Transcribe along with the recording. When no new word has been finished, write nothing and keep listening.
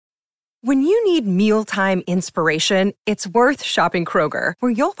When you need mealtime inspiration, it's worth shopping Kroger,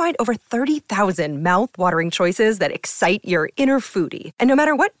 where you'll find over 30,000 mouth-watering choices that excite your inner foodie. And no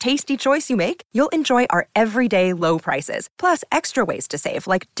matter what tasty choice you make, you'll enjoy our everyday low prices, plus extra ways to save,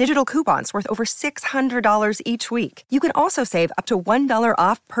 like digital coupons worth over $600 each week. You can also save up to $1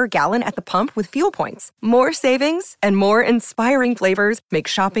 off per gallon at the pump with fuel points. More savings and more inspiring flavors make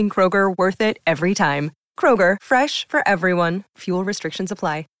shopping Kroger worth it every time. Kroger, fresh for everyone. Fuel restrictions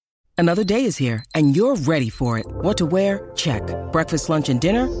apply. Another day is here, and you're ready for it. What to wear? Check. Breakfast, lunch, and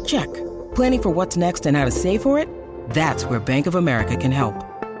dinner? Check. Planning for what's next and how to save for it? That's where Bank of America can help.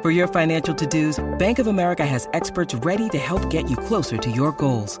 For your financial to-dos, Bank of America has experts ready to help get you closer to your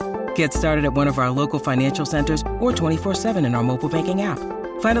goals. Get started at one of our local financial centers or 24/7 in our mobile banking app.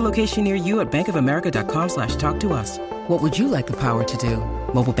 Find a location near you at bankofamerica.com/talktous. What would you like the power to do?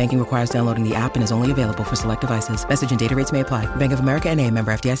 Mobile banking requires downloading the app and is only available for select devices. Message and data rates may apply. Bank of America N.A.,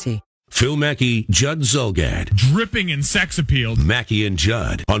 member FDIC. Phil Mackey, Judd Zulgad. Dripping in sex appeal. Mackey and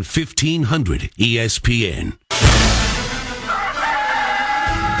Judd on 1500 ESPN.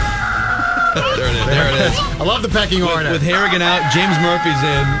 There it is. I love the pecking order. With Harrigan out, James Murphy's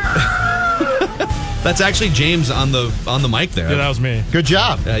in. That's actually James on the mic there. Yeah, that was me. Good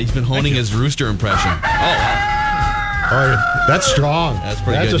job. He's been honing his rooster impression. Oh, wow. Oh, that's strong. That's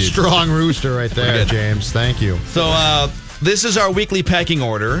pretty good. That's a strong rooster right there, James. Thank you. So this is our weekly pecking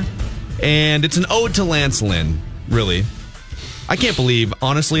order, and it's an ode to Lance Lynn, really. I can't believe,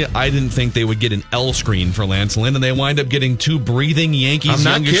 honestly, I didn't think they would get an L screen for Lance Lynn, and they wind up getting two breathing Yankees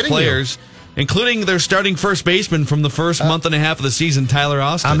youngest players, including their starting first baseman from the first month and a half of the season, Tyler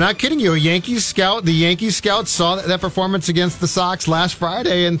Austin. I'm not kidding you. The Yankees scout saw that performance against the Sox last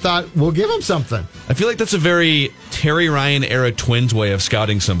Friday and thought, we'll give him something. I feel like that's a very Terry Ryan-era Twins way of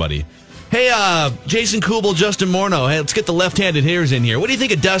scouting somebody. Hey, Jason Kubel, Justin Morneau. Hey, let's get the left-handed hitters in here. What do you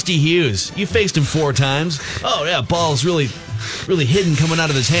think of Dusty Hughes? You faced him 4 times. Oh, yeah, ball's really hidden coming out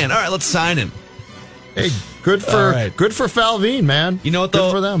of his hand. All right, let's sign him. Hey, good for Falveen, man. You know what, though?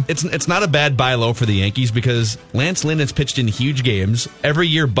 Good for them. It's not a bad buy low for the Yankees because Lance Lynn has pitched in huge games. Every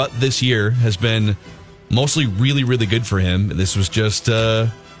year but this year has been mostly really, really good for him. This was just a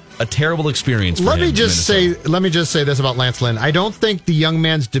terrible experience for him. Let me just say this about Lance Lynn. I don't think the young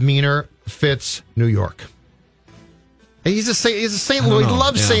man's demeanor fits New York. He's a St. Louis. He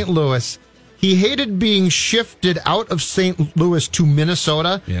loves St. Louis. He hated being shifted out of St. Louis to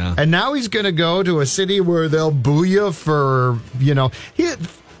Minnesota. Yeah. And now he's going to go to a city where they'll boo you for,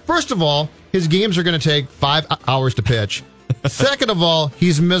 first of all, his games are going to take 5 hours to pitch. Second of all,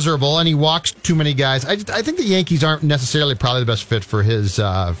 he's miserable and he walks too many guys. I think the Yankees aren't necessarily probably the best fit for his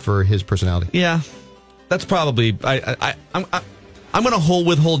personality. Yeah, that's probably. I'm going to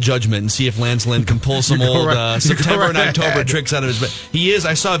withhold judgment and see if Lance Lynn can pull some old September and October tricks out of his bed. He is.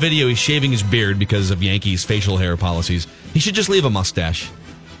 I saw a video. He's shaving his beard because of Yankees' facial hair policies. He should just leave a mustache.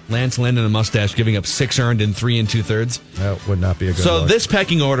 Lance Lynn and a mustache giving up 6 earned in 3 2/3. That would not be a good look. This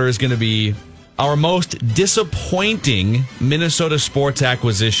pecking order is going to be our most disappointing Minnesota sports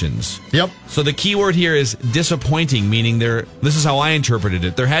acquisitions. Yep. So the key word here is disappointing, meaning this is how I interpreted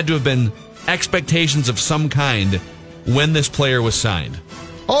it. There had to have been expectations of some kind when this player was signed.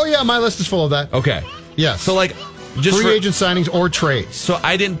 Oh, yeah, my list is full of that. Okay. Yeah. So, just free agent signings or trades. So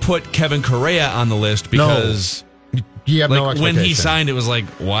I didn't put Kevin Correa on the list because you have no expectation. When he signed, it was like,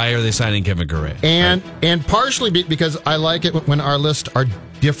 why are they signing Kevin Correa? And partially because I like it when our lists are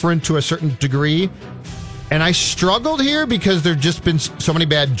different to a certain degree. And I struggled here because there have just been so many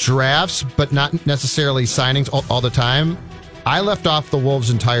bad drafts, but not necessarily signings all the time. I left off the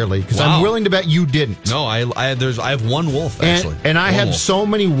Wolves entirely because I'm willing to bet you didn't. No, I have one Wolf, actually. And I had so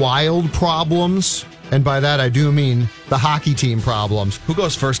many wild problems, and by that I do mean the hockey team problems. Who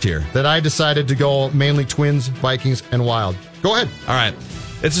goes first here? That I decided to go mainly Twins, Vikings, and Wild. Go ahead. All right.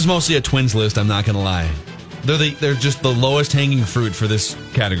 This is mostly a Twins list, I'm not going to lie. They're just the lowest hanging fruit for this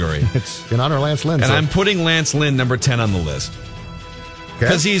category. It's in honor of Lance Lynn. And I'm putting Lance Lynn number 10 on the list.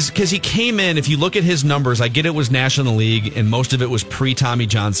 Because he came in, if you look at his numbers, I get it was National League, and most of it was pre-Tommy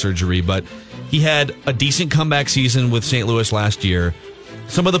John surgery, but he had a decent comeback season with St. Louis last year.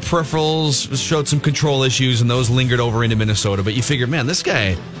 Some of the peripherals showed some control issues, and those lingered over into Minnesota. But you figure, man, this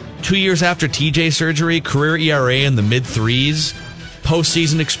guy, 2 years after TJ surgery, career ERA in the mid-3s,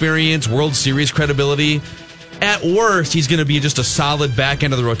 postseason experience, World Series credibility. At worst, he's going to be just a solid back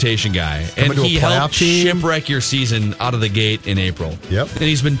end of the rotation guy. And he helped shipwreck your season out of the gate in April. Yep. And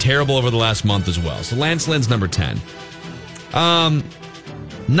he's been terrible over the last month as well. So Lance Lynn's number 10.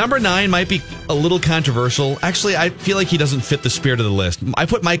 Number 9 might be a little controversial. Actually, I feel like he doesn't fit the spirit of the list. I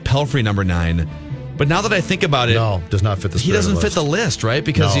put Mike Pelfrey number 9. But now that I think about it, no, does not fit the. He doesn't fit the list, right?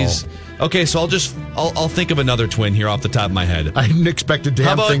 Because he's okay. So I'll think of another twin here off the top of my head. I didn't expect a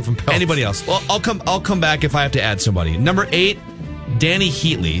damn thing from Peltz. Anybody else? Well, I'll come back if I have to add somebody. Number 8, Danny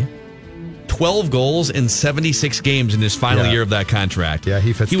Heatley. 12 goals in 76 games in his final year of that contract. Yeah,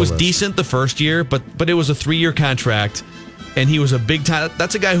 he fits. He was list. decent the first year, but it was a 3-year contract, and he was a big time.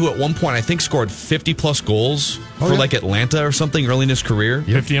 That's a guy who at one point I think scored 50 plus goals for like Atlanta or something early in his career.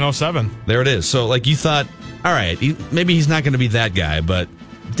 50 and 07. There it is. So like you thought, all right, maybe he's not going to be that guy, but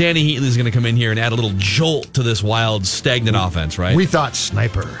Danny Heatley is going to come in here and add a little jolt to this wild, stagnant offense, right? We thought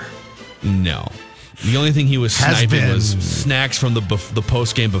sniper. No. The only thing he was sniping was snacks from the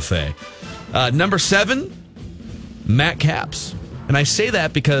post-game buffet. Number 7, Matt Capps. And I say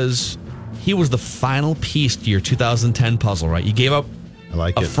that because he was the final piece to your 2010 puzzle, right? You gave up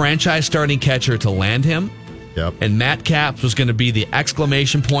a franchise starting catcher to land him. Yep. And Matt Capps was going to be the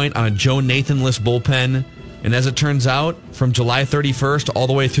exclamation point on a Joe Nathan-less bullpen. And as it turns out, from July 31st all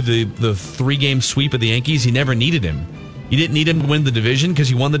the way through the 3-game sweep of the Yankees, he never needed him. You didn't need him to win the division because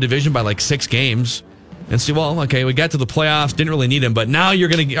he won the division by like 6 games. And say, well, okay, we got to the playoffs, didn't really need him, but now you're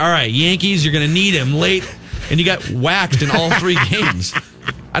going to, all right, Yankees, you're going to need him late. And you got whacked in all 3 games.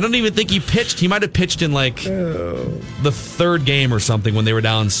 I don't even think he pitched. He might have pitched in like the 3rd game or something when they were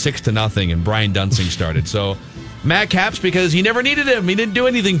down 6-0 and Brian Dunsing started. So Matt Capps, because he never needed him. He didn't do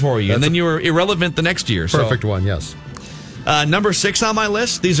anything for you. And then you were irrelevant the next year. Perfect one, yes. Number 6 on my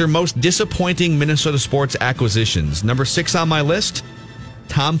list, these are most disappointing Minnesota sports acquisitions. Number 6 on my list,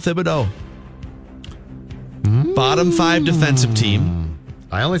 Tom Thibodeau. Bottom 5 defensive team.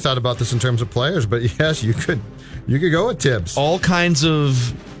 I only thought about this in terms of players, but yes, you could go with Tibbs. All kinds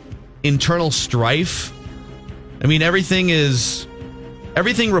of internal strife. I mean, everything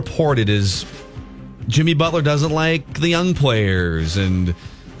reported is Jimmy Butler doesn't like the young players, and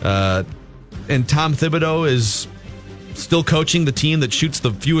Tom Thibodeau is still coaching the team that shoots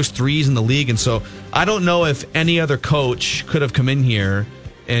the fewest threes in the league. And so I don't know if any other coach could have come in here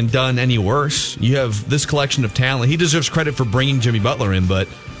and done any worse. You have this collection of talent. He deserves credit for bringing Jimmy Butler in, but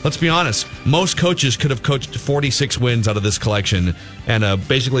let's be honest, most coaches could have coached 46 wins out of this collection and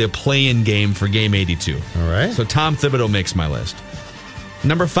basically a play-in game for game 82. All right. So Tom Thibodeau makes my list.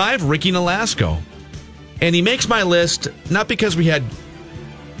 Number 5, Ricky Nolasco. And he makes my list not because we had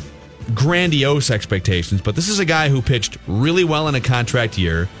grandiose expectations, but this is a guy who pitched really well in a contract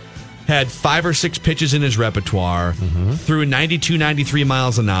year, had 5 or 6 pitches in his repertoire, threw 92, 93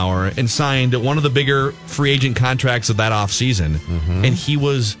 miles an hour, and signed one of the bigger free agent contracts of that offseason. And he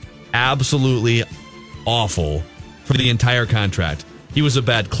was absolutely awful for the entire contract. He was a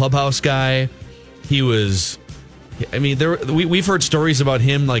bad clubhouse guy. He was, I mean, we've heard stories about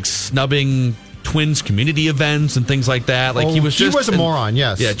him like snubbing Twins community events and things like that. Like he was a moron,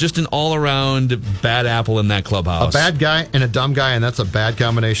 yes. Yeah, just an all-around bad apple in that clubhouse. A bad guy and a dumb guy, and that's a bad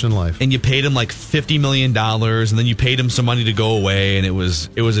combination in life. And you paid him like $50 million, and then you paid him some money to go away, and it was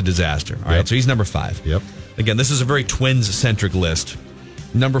a disaster. All right, so he's number 5. Yep. Again, this is a very Twins-centric list.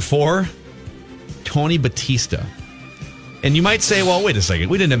 Number 4, Tony Batista. And you might say, well, wait a second.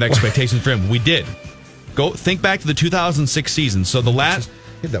 We didn't have expectations for him. We did. Go think back to the 2006 season. So the last...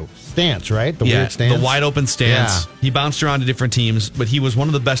 The stance, right? The weird stance. The wide open stance. Yeah. He bounced around to different teams, but he was one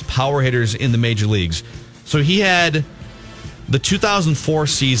of the best power hitters in the major leagues. So he had the 2004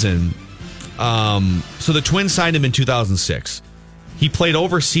 season. So the Twins signed him in 2006. He played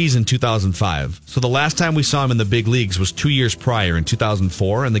overseas in 2005. So the last time we saw him in the big leagues was 2 years prior in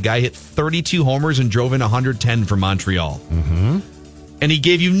 2004, and the guy hit 32 homers and drove in 110 for Montreal. And he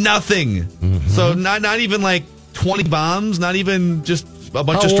gave you nothing. So not even like 20 bombs, not even just a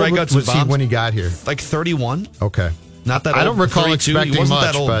bunch of strikeouts. How old was he when he got here? Like 31. Okay. Not that old. I don't recall 32. expecting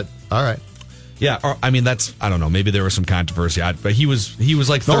much, but all right. Yeah, or, I mean, I don't know. Maybe there was some controversy, but he was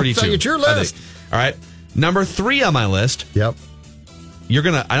like 32. It's your list. All right. Number 3 on my list. Yep.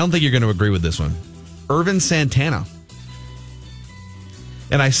 I don't think you're going to agree with this one. Irvin Santana.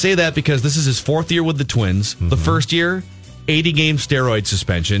 And I say that because this is his 4th year with the Twins. The first year, 80-game steroid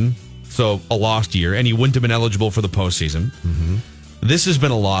suspension, so a lost year, and he wouldn't have been eligible for the postseason. This has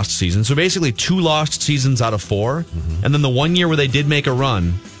been a lost season. So basically 2 lost seasons out of 4. And then the 1 year where they did make a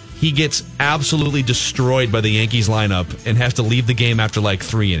run, he gets absolutely destroyed by the Yankees lineup and has to leave the game after like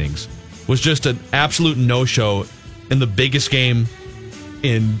 3 innings. Was just an absolute no-show in the biggest game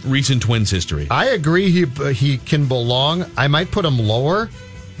in recent Twins history. I agree he can belong. I might put him lower,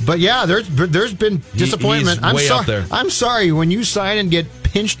 But yeah, there's been disappointment. He's way up there. I'm sorry, when you sign and get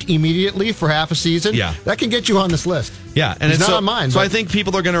pinched immediately for half a season, that can get you on this list. Yeah, and it's not on mine. So I think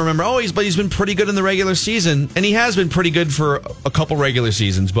people are going to remember, he's been pretty good in the regular season, and he has been pretty good for a couple regular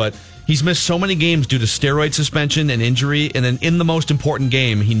seasons, but he's missed so many games due to steroid suspension and injury, and then in the most important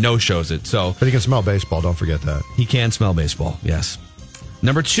game, he no-shows it. But he can smell baseball, don't forget that. He can smell baseball, yes.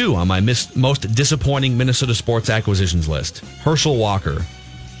 Number 2 on my most disappointing Minnesota sports acquisitions list, Herschel Walker.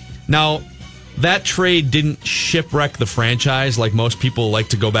 Now, that trade didn't shipwreck the franchise like most people like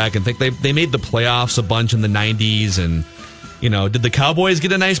to go back and think. They made the playoffs a bunch in the 90s, and, did the Cowboys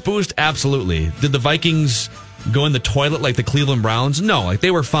get a nice boost? Absolutely. Did the Vikings go in the toilet like the Cleveland Browns? No, they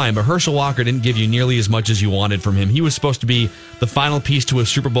were fine, but Herschel Walker didn't give you nearly as much as you wanted from him. He was supposed to be the final piece to a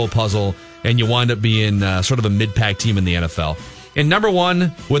Super Bowl puzzle, and you wind up being sort of a mid-pack team in the NFL. And number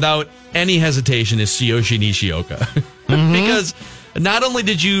 1, without any hesitation, is Tsuyoshi Nishioka. Mm-hmm. Because not only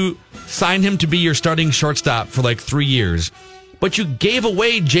did you sign him to be your starting shortstop for like 3 years, but you gave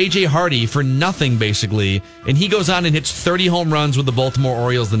away J.J. Hardy for nothing, basically, and he goes on and hits 30 home runs with the Baltimore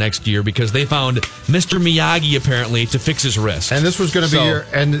Orioles the next year because they found Mr. Miyagi, apparently, to fix his wrist. And this was going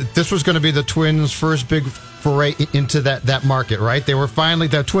to be the Twins' first big foray into that market, right?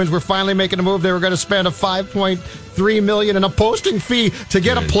 The Twins were finally making a move. They were going to spend a $5.3 million in a posting fee to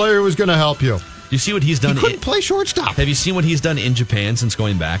get a player who was going to help you. You see what he's done? He couldn't play shortstop. Have you seen what he's done in Japan since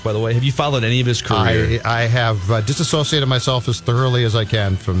going back, by the way? Have you followed any of his career? I have disassociated myself as thoroughly as I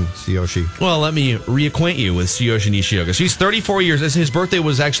can from Tsuyoshi. Well, let me reacquaint you with Tsuyoshi Nishioka. So he's 34 years. His birthday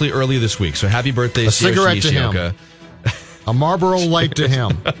was actually earlier this week, so happy birthday, Tsuyoshi cigarette Nishioka. To him. A Marlboro Light to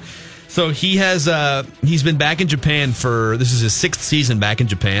him. So he's been back in Japan this is his 6th season back in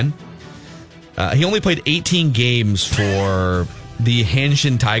Japan. He only played 18 games for the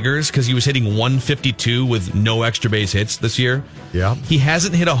Hanshin Tigers because he was hitting 152 with no extra base hits this year. Yeah. He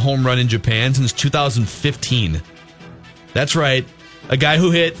hasn't hit a home run in Japan since 2015. That's right. A guy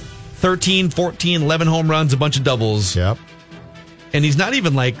who hit 13, 14, 11 home runs, a bunch of doubles. Yep. And he's not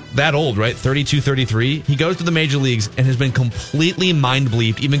even like that old, right? 32, 33. He goes to the major leagues and has been completely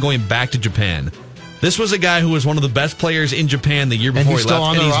mind-bleeped, even going back to Japan. This was a guy who was one of the best players in Japan the year before he left. Still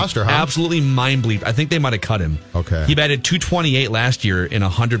on the roster, huh? Absolutely mind-bleeped. I think they might have cut him. Okay. He batted .228 last year in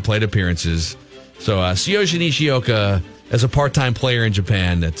 100 plate appearances. So Tsuyoshi Nishioka, as a part-time player in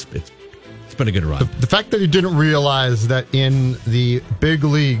Japan, it's been a good run. The fact that he didn't realize that in the big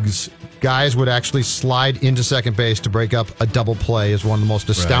leagues, guys would actually slide into second base to break up a double play is one of the most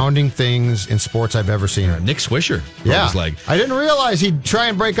astounding things in sports I've ever seen. Nick Swisher. Yeah. I didn't realize he'd try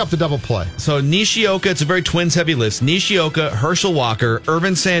and break up the double play. So Nishioka, it's a very Twins-heavy list. Nishioka, Herschel Walker,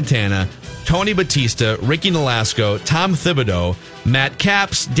 Irvin Santana, Tony Batista, Ricky Nolasco, Tom Thibodeau, Matt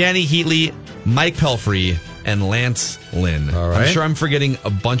Capps, Danny Heatley, Mike Pelfrey, and Lance Lynn. All right. I'm sure I'm forgetting a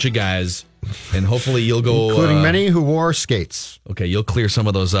bunch of guys, and hopefully you'll go... Including many who wore skates. Okay, you'll clear some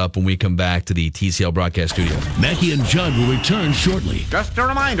of those up when we come back to the TCL broadcast studio. Mackey and Judd will return shortly. Just a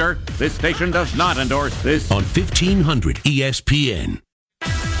reminder, this station does not endorse this. On 1500 ESPN.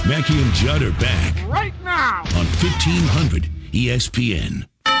 Mackey and Judd are back. Right now! On 1500 ESPN.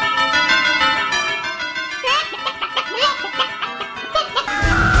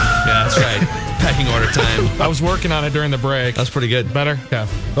 Yeah, that's right. Packing order time. I was working on it during the break. That's pretty good. Better? Yeah.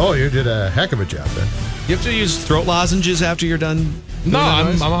 Oh, you did a heck of a job there. You have to use throat lozenges after you're done? No,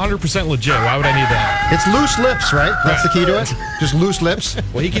 I'm 100% legit. Why would I need that? It's loose lips, right? That's the key to it? Just loose lips?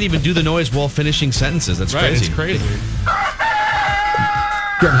 Well, he can even do the noise while finishing sentences. That's crazy. It's crazy.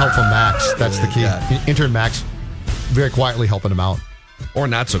 Getting help from Max. That's the key. Yeah. Intern Max very quietly helping him out. Or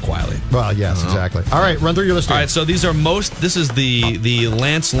not so quietly. Well, yes, exactly. All right, run through your list. All right, so this is the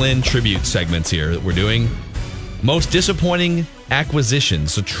Lance Lynn tribute segments here that we're doing. Most disappointing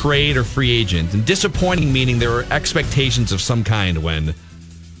acquisitions, so trade or free agent. And disappointing meaning there were expectations of some kind when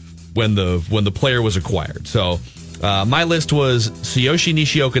the player was acquired. So my list was Tsuyoshi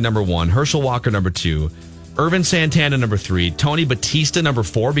Nishioka number 1, Herschel Walker number 2, Irvin Santana number 3, Tony Batista number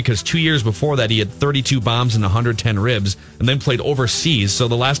 4, because 2 years before that he had 32 bombs and 110 ribs and then played overseas. So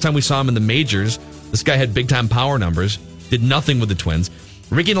the last time we saw him in the majors, this guy had big-time power numbers, did nothing with the Twins.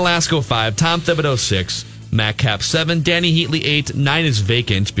 Ricky Nolasco 5, Tom Thibodeau 6, Matt Capps 7, Danny Heatley 8, 9 is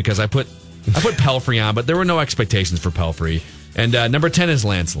vacant because I put Pelfrey on, but there were no expectations for Pelfrey. And number 10 is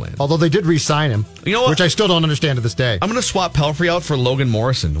Lance Lynn. Although they did re-sign him, you know what? Which I still don't understand to this day. I'm going to swap Pelfrey out for Logan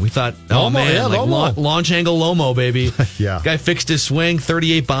Morrison. We thought, launch angle Lomo, baby. Yeah. Guy fixed his swing,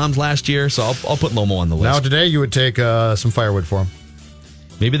 38 bombs last year, so I'll put Lomo on the list. Now today you would take some firewood for him.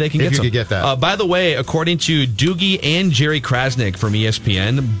 Maybe they can get some. If you could get that. By the way, according to Doogie and Jerry Krasnick from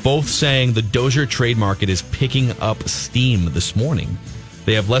ESPN, both saying the Dozier trade market is picking up steam this morning.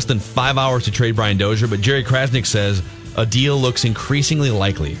 They have less than 5 hours to trade Brian Dozier, but Jerry Krasnick says a deal looks increasingly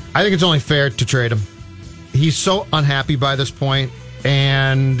likely. I think it's only fair to trade him. He's so unhappy by this point.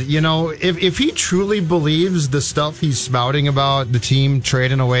 And, if he truly believes the stuff he's spouting about the team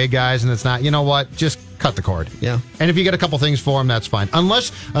trading away guys and it's not, you know what? Just cut the cord. Yeah. And if you get a couple things for him, that's fine.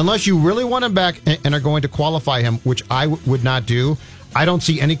 Unless you really want him back and are going to qualify him, which I would not do, I don't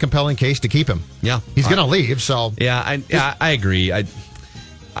see any compelling case to keep him. Yeah. He's going to leave, so. Yeah, I agree.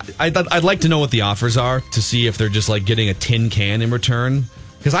 I'd like to know what the offers are to see if they're just like getting a tin can in return.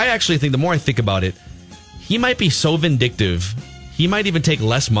 Because I actually think the more I think about it, he might be so vindictive. He might even take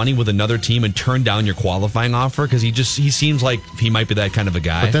less money with another team and turn down your qualifying offer because he seems like he might be that kind of a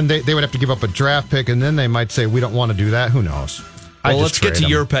guy. But then they would have to give up a draft pick, and then they might say, we don't want to do that. Who knows? Well, let's get to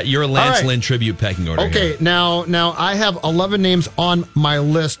your Lance Lynn tribute pecking order. Okay, here. Now I have 11 names on my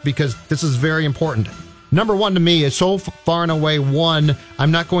list because this is very important. Number one to me is so far and away one,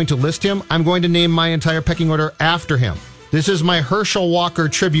 I'm not going to list him. I'm going to name my entire pecking order after him. This is my Herschel Walker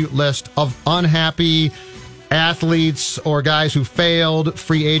tribute list of unhappy athletes or guys who failed,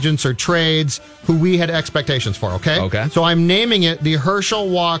 free agents or trades, who we had expectations for, okay? Okay. So I'm naming it the Herschel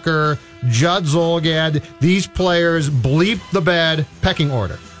Walker, Judd Zulgad, these players bleep the bed pecking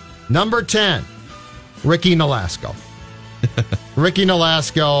order. Number 10, Ricky Nolasco. Ricky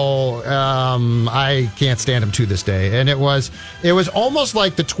Nolasco, I can't stand him to this day. And it was almost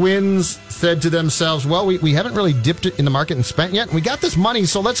like the Twins said to themselves, well, we haven't really dipped it in the market and spent yet. We got this money,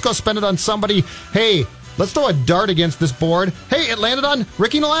 so let's go spend it on somebody. Hey, let's throw a dart against this board. Hey, it landed on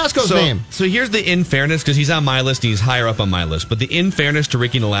Ricky Nolasco's name. So here's the in fairness, because he's on my list and he's higher up on my list. But the in fairness to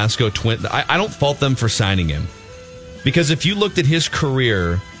Ricky Nolasco, I don't fault them for signing him. Because if you looked at his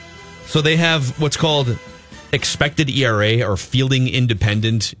career, so they have what's called expected ERA or fielding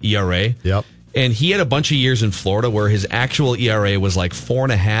independent ERA. Yep. And he had a bunch of years in Florida where his actual ERA was like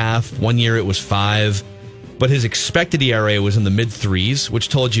 4.5. 1 year it was 5. But his expected ERA was in the mid 3s, which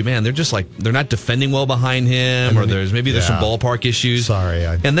told you, man, they're not defending well behind him, or there's some ballpark issues. Sorry.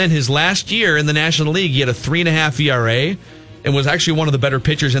 And then his last year in the National League, he had a 3.5 ERA and was actually one of the better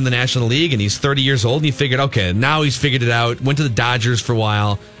pitchers in the National League. And he's 30 years old, and he figured, okay, now he's figured it out. Went to the Dodgers for a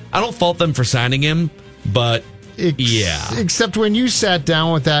while. I don't fault them for signing him, but yeah. Except when you sat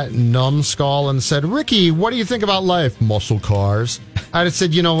down with that numbskull and said, Ricky, what do you think about life? Muscle cars. I'd have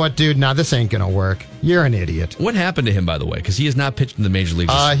said, you know what, dude? Nah, this ain't going to work. You're an idiot. What happened to him, by the way? Because he has not pitched in the major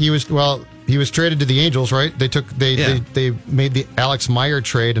leagues. He was traded to the Angels, right? They made the Alex Meyer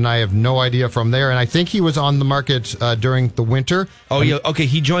trade, and I have no idea from there. And I think he was on the market during the winter. Oh, yeah. Okay,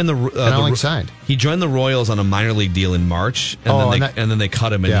 he joined signed. He joined the Royals on a minor league deal in March, and then they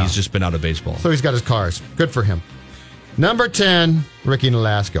cut him, and he's just been out of baseball. So he's got his cars. Good for him. Number 10, Ricky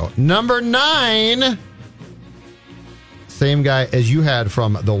Nolasco. Number 9, same guy as you had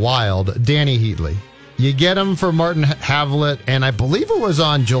from the Wild, Danny Heatley. You get him for Martin Havlet, and I believe it was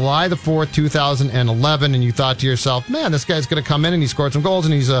on July the 4th, 2011, and you thought to yourself, man, this guy's going to come in and he scored some goals,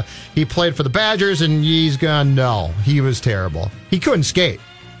 and he played for the Badgers, and he's gone. No, he was terrible. He couldn't skate.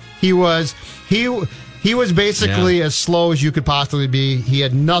 He was basically as slow as you could possibly be. He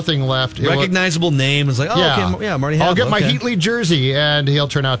had nothing left. Recognizable name. It's like, okay, Marty Havlet. I'll get my Heatley jersey, and he'll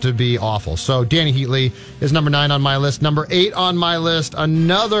turn out to be awful. So Danny Heatley is number 9 on my list. Number 8 on my list,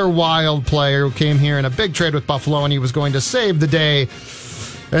 another Wild player who came here in a big trade with Buffalo, and he was going to save the day.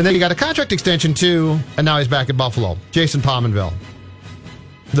 And then he got a contract extension, too, and now he's back at Buffalo. Jason Pominville.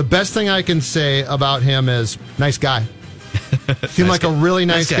 The best thing I can say about him is nice guy. Seemed like a really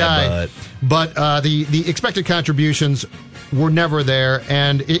nice guy. But the expected contributions were never there,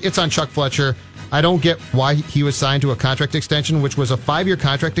 and it's on Chuck Fletcher. I don't get why he was signed to a contract extension, which was a 5-year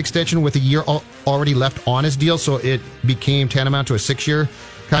contract extension with a year already left on his deal, so it became tantamount to a 6-year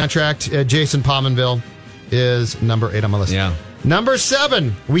contract. Jason Pominville is number 8 on my list. Yeah. Number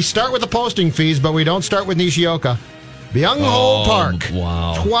 7, we start with the posting fees, but we don't start with Nishioka. Byung-ho Park.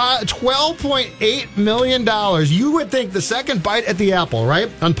 Wow. $12.8 million. You would think the second bite at the apple, right?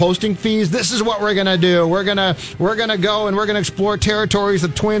 On posting fees, this is what we're going to do. We're going to go and we're going to explore territories the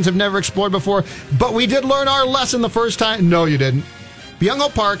Twins have never explored before. But we did learn our lesson the first time. No, you didn't. Byung-ho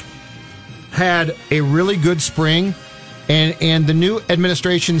Park had a really good spring, and the new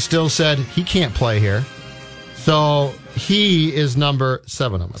administration still said he can't play here. So he is number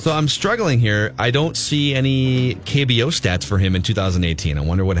 7 on my list. So I'm struggling here. I don't see any KBO stats for him in 2018. I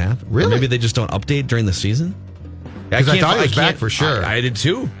wonder what happened. Really? Or maybe they just don't update during the season? Because I thought he was back for sure. I did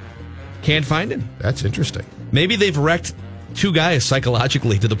too. Can't find him. That's interesting. Maybe they've wrecked 2 guys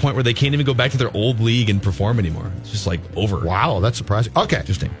psychologically to the point where they can't even go back to their old league and perform anymore. It's just like over. Wow, that's surprising. Okay.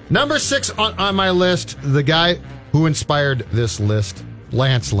 Interesting. Number 6 on my list, the guy who inspired this list,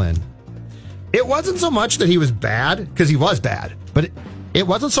 Lance Lynn. It wasn't so much that he was bad, because he was bad, but it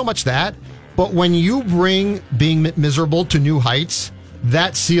wasn't so much that. But when you bring being miserable to new heights,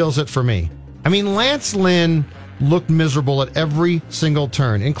 that seals it for me. I mean, Lance Lynn looked miserable at every single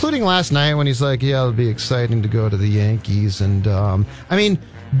turn, including last night when he's like, yeah, it'll be exciting to go to the Yankees. And, I mean,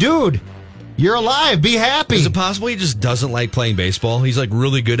 dude, you're alive. Be happy. Is it possible he just doesn't like playing baseball? He's like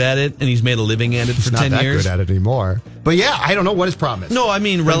really good at it, and he's made a living at it for 10 years. He's not that good at it anymore. But yeah, I don't know what his problem is. No, I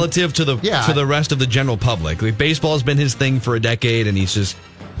mean relative to the rest of the general public. Like, baseball has been his thing for a decade, and he's just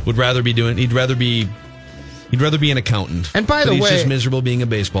would rather be doing. He'd rather be an accountant. And by the way, he's just miserable being a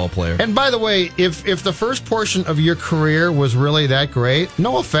baseball player. And by the way, if the first portion of your career was really that great,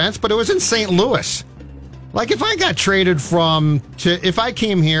 no offense, but it was in St. Louis. Like, if I got traded if I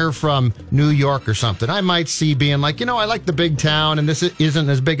came here from New York or something, I might see being like, I like the big town, and this isn't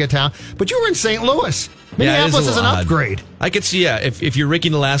as big a town. But you were in St. Louis. Minneapolis is an upgrade. I could see, if you're Ricky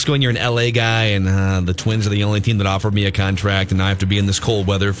Nolasco and you're an LA guy, and the Twins are the only team that offered me a contract, and I have to be in this cold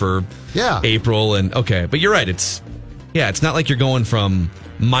weather for April, and okay. But you're right. It's not like you're going from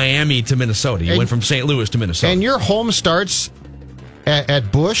Miami to Minnesota. You went from St. Louis to Minnesota. And your home starts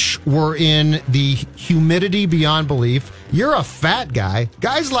at Busch were in the humidity beyond belief. You're a fat guy.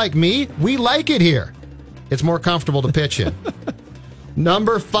 Guys like me, we like it here. It's more comfortable to pitch in.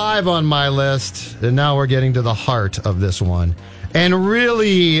 Number 5 on my list, and now we're getting to the heart of this one. And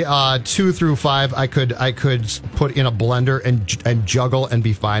really, 2 through 5, I could put in a blender and juggle and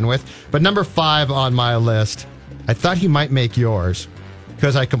be fine with. But number 5 on my list, I thought he might make yours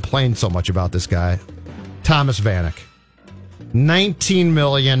because I complained so much about this guy, Thomas Vanek. $19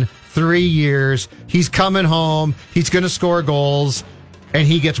 million, 3 years. He's coming home. He's going to score goals, and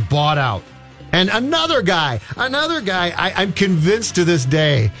he gets bought out. And another guy. I'm convinced to this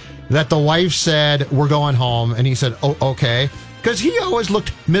day that the wife said, we're going home. And he said, oh, okay. Because he always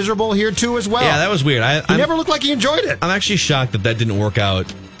looked miserable here, too, as well. Yeah, that was weird. He never looked like he enjoyed it. I'm actually shocked that didn't work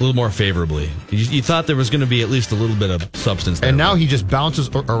out a little more favorably. You thought there was going to be at least a little bit of substance there. And now he just bounces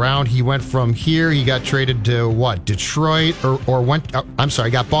around. He went from here. He got traded to, Detroit? Or went,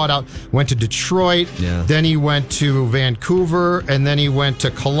 got bought out, went to Detroit. Yeah. Then he went to Vancouver. And then he went to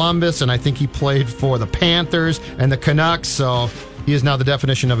Columbus. And I think he played for the Panthers and the Canucks. So he is now the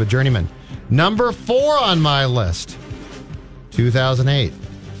definition of a journeyman. Number 4 on my list. 2008,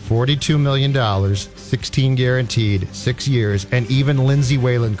 $42 million, 16 guaranteed, 6 years, and even Lindsay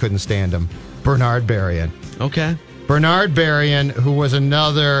Whalen couldn't stand him. Bernard Berrien. Okay. Bernard Berrien, who was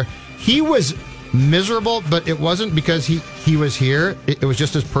he was miserable, but it wasn't because he was here. It was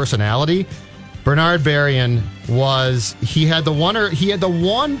just his personality. Bernard Berrien he had the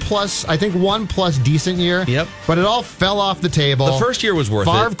one plus decent year. Yep. But it all fell off the table. The first year was worth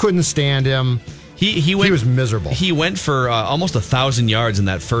it. Favre couldn't stand him. He was miserable. He went for almost 1,000 yards in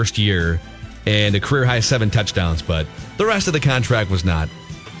that first year and a career-high 7 touchdowns, but the rest of the contract was not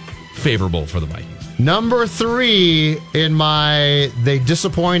favorable for the Vikings. Number 3 in my they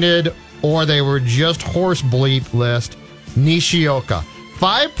disappointed or they were just horse bleep list, Nishioka.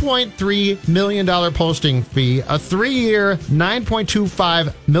 $5.3 million posting fee, a 3-year,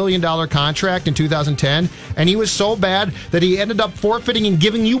 $9.25 million contract in 2010, and he was so bad that he ended up forfeiting and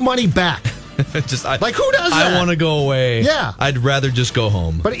giving you money back. Who does that? I want to go away. Yeah. I'd rather just go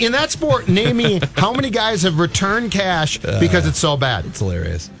home. But in that sport, name me how many guys have returned cash because it's so bad. It's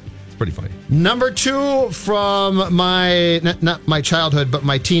hilarious. It's pretty funny. Number 2 from not my childhood, but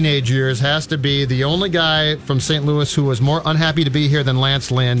my teenage years has to be the only guy from St. Louis who was more unhappy to be here than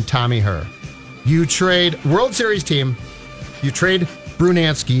Lance Lynn, Tommy Herr. You trade World Series team, you trade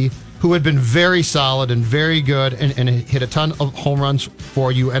Brunansky, who had been very solid and very good and hit a ton of home runs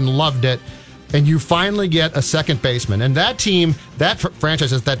for you and loved it. And you finally get a second baseman. And that team, that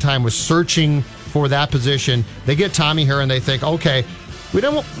franchise at that time was searching for that position. They get Tommy Herr and they think, okay, we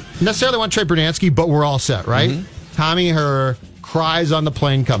don't necessarily want to trade Brunansky, but we're all set, right? Mm-hmm. Tommy Herr cries on the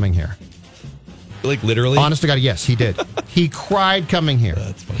plane coming here. Like literally? Honest to God, yes, he did. He cried coming here.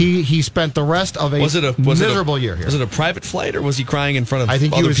 That's funny. He spent the rest of a miserable year here. Was it a private flight or was he crying in front of other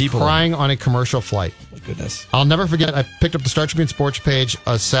people? I think he was crying on a commercial flight. My goodness. I'll never forget, I picked up the Star Tribune sports page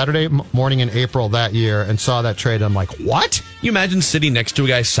a Saturday morning in April that year and saw that trade. I'm like, what? You imagine sitting next to a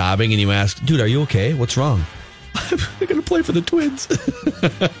guy sobbing and you ask, dude, are you okay? What's wrong? They're going to play for the Twins.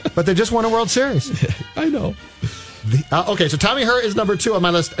 But they just won a World Series. I know. Okay, so Tommy Herr is number 2 on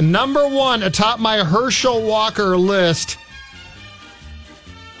my list. Number 1 atop my Herschel Walker list,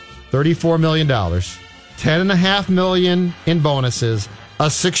 $34 million, $10.5 million in bonuses, a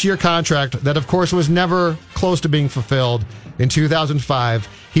 6-year contract that, of course, was never close to being fulfilled in 2005.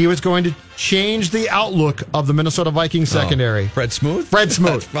 He was going to change the outlook of the Minnesota Vikings secondary. Fred Smoot? Fred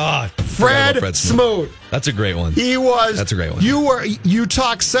Smoot. Fred Smoot. That's a great one. He was. That's a great one. You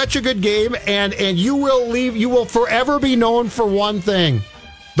talk such a good game, and you will forever be known for one thing: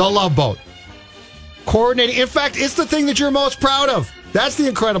 the Love Boat. Coordinating. In fact, it's the thing that you're most proud of. That's the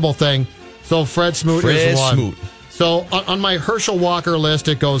incredible thing. So Fred Smoot is one. Smoot. So on my Herschel Walker list,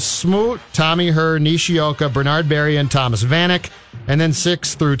 it goes Smoot, Tommy Herr, Nishioka, Bernard Berry, and Thomas Vanek. And then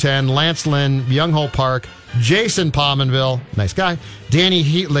 6 through 10, Lance Lynn, Young-Ho Park, Jason Pominville, nice guy, Danny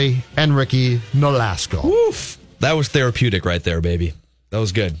Heatley, and Ricky Nolasco. Woof. That was therapeutic right there, baby. That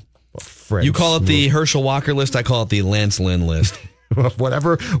was good. You call it the Herschel Walker list, I call it the Lance Lynn list.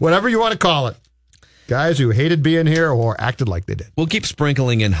 whatever you want to call it. Guys who hated being here or acted like they did. We'll keep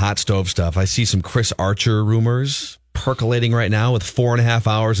sprinkling in hot stove stuff. I see some Chris Archer rumors percolating right now with 4.5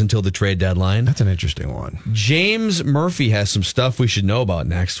 hours until the trade deadline. That's an interesting one. James Murphy has some stuff we should know about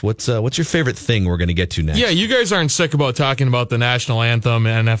next. What's your favorite thing we're going to get to next? Yeah, you guys aren't sick about talking about the national anthem,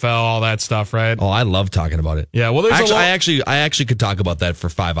 NFL, all that stuff, right? Oh, I love talking about it. Yeah, well, there's I actually could talk about that for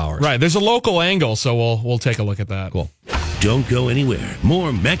 5 hours. Right, there's a local angle, so we'll take a look at that. Cool. Don't go anywhere.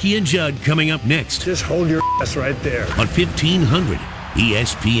 More Mackey and Judd coming up next. Just hold your ass right there. On 1500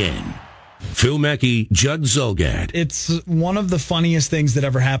 ESPN. Phil Mackey, Judd Zulgad. It's one of the funniest things that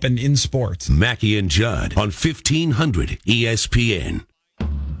ever happened in sports. Mackey and Judd on 1500 ESPN.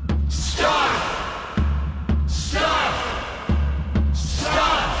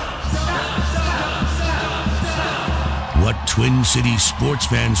 What Twin Cities sports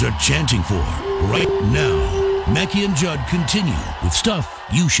fans are chanting for right now. Mackey and Judd continue with stuff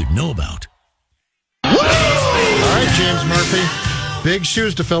you should know about. All right, James Murphy. Big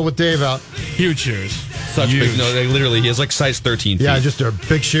shoes to fill with Dave out. Huge shoes. Such big. No, he has like size 13 feet. Yeah, just they're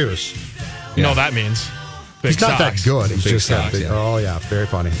big shoes. You know what that means? Big He's not socks. that good. He's Big just socks, big. yeah. Oh, yeah, very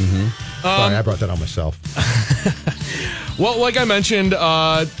funny. Mm-hmm. Sorry, I brought that on myself. Well, like I mentioned,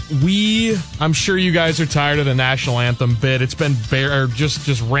 I'm sure you guys are tired of the national anthem bit. It's been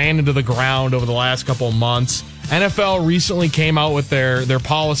just ran into the ground over the last couple of months. NFL recently came out with their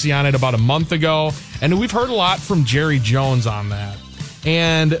policy on it about a month ago, and we've heard a lot from Jerry Jones on that.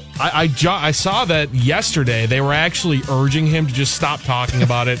 And I saw that yesterday they were actually urging him to just stop talking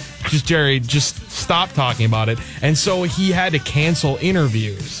about it. Just stop talking about it. And so he had to cancel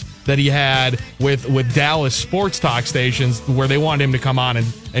interviews that he had with Dallas sports talk stations where they wanted him to come on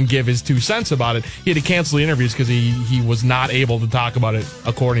and give his 2 cents about it. He had to cancel the interviews because he was not able to talk about it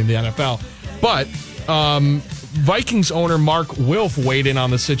according to the NFL. But Vikings owner Mark Wilf weighed in on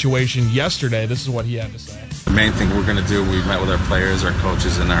the situation yesterday. This is what he had to say. The main thing we're going to do, we met with our players, our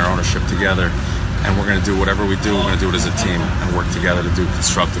coaches, and our ownership together, and we're going to do whatever we do, we're going to do it as a team and work together to do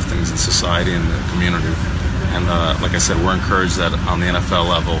constructive things in society and the community. And like I said, we're encouraged that on the NFL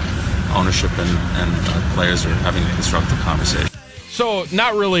level, ownership and players are having a constructive conversation. So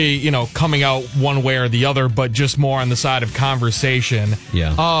not really, coming out one way or the other, but just more on the side of conversation.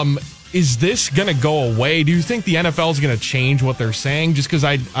 Yeah. Is this going to go away? Do you think the NFL is going to change what they're saying? Just because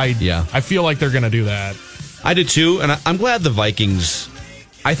I feel like they're going to do that. I do too, and I'm glad the Vikings.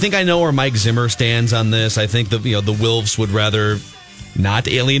 I think I know where Mike Zimmer stands on this. I think the Wilfs would rather not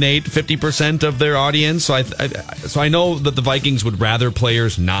alienate 50% of their audience. So I know that the Vikings would rather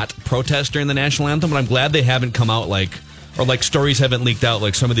players not protest during the national anthem. But I'm glad they haven't come out like stories haven't leaked out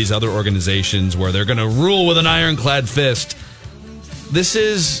like some of these other organizations where they're going to rule with an ironclad fist. This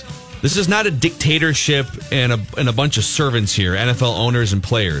is not a dictatorship and a bunch of servants here, NFL owners and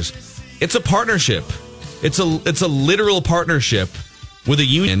players. It's a partnership. It's a literal partnership with a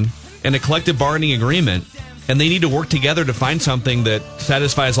union and a collective bargaining agreement, and they need to work together to find something that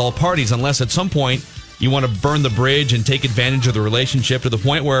satisfies all parties, unless at some point you want to burn the bridge and take advantage of the relationship to the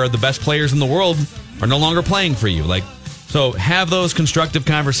point where the best players in the world are no longer playing for you. So have those constructive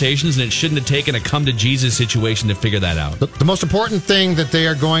conversations, and it shouldn't have taken a come-to-Jesus situation to figure that out. The most important thing that they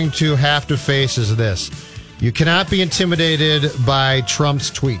are going to have to face is this. You cannot be intimidated by Trump's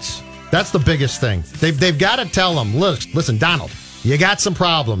tweets. That's the biggest thing. They've got to tell him, listen, Donald, you got some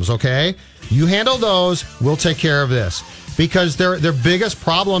problems, okay? You handle those, we'll take care of this. Because their biggest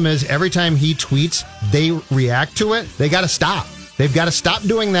problem is every time he tweets, they react to it. They got to stop. They've got to stop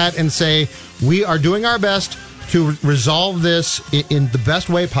doing that and say, we are doing our best to resolve this in the best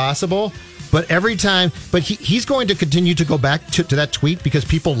way possible. But every time, he's going to continue to go back to that tweet because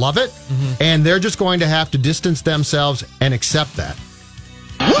people love it. Mm-hmm. And they're just going to have to distance themselves and accept that.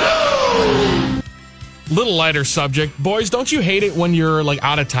 Little lighter subject. Boys, don't you hate it when you're like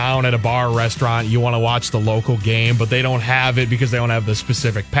out of town at a bar or restaurant, you want to watch the local game, but they don't have it because they don't have the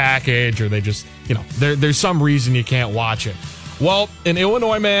specific package, or they just, there's some reason you can't watch it. Well, an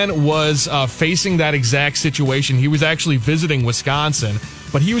Illinois man was facing that exact situation. He was actually visiting Wisconsin,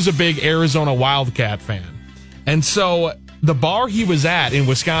 but he was a big Arizona Wildcat fan. And so the bar he was at in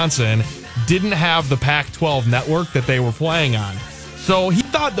Wisconsin didn't have the Pac-12 network that they were playing on. So he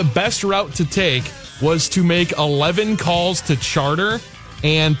thought the best route to take was to make 11 calls to Charter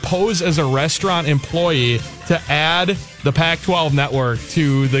and pose as a restaurant employee to add the Pac-12 network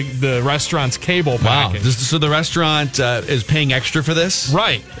to the restaurant's cable package. Wow. So the restaurant is paying extra for this?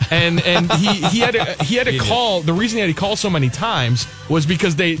 Right. And he had to call. The reason he had to call so many times was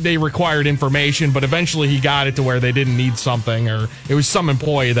because they required information, but eventually he got it to where they didn't need something, or it was some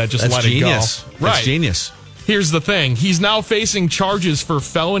employee that just let genius. It go. That's genius. Here's the thing. He's now facing charges for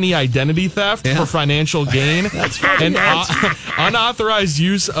felony identity theft for financial gain and unauthorized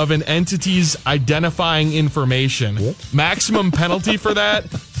use of an entity's identifying information. Maximum penalty for that,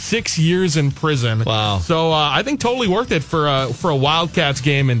 6 years in prison. Wow. So I think totally worth it for a Wildcats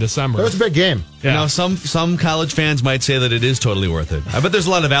game in December. It was a big game. Yeah. Some college fans might say that it is totally worth it. I bet there's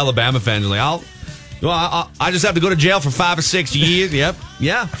a lot of Alabama fans like, I just have to go to jail for 5 or 6 years. Yep.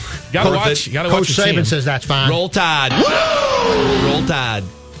 Yeah. Gotta watch. Coach Saban says that's fine. Roll Tide. Roll Tide.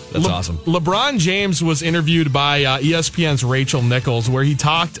 That's awesome. LeBron James was interviewed by ESPN's Rachel Nichols, where he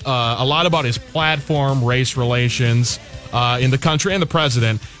talked a lot about his platform, race relations in the country, and the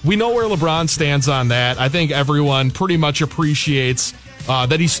president. We know where LeBron stands on that. I think everyone pretty much appreciates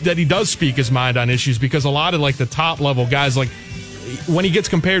that he does speak his mind on issues, because a lot of like the top level guys, like when he gets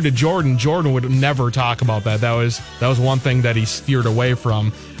compared to Jordan would never talk about that. That was one thing that he steered away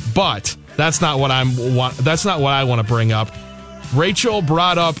from. But that's not what I want to bring up. Rachel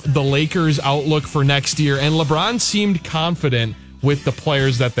brought up the Lakers' outlook for next year, and LeBron seemed confident with the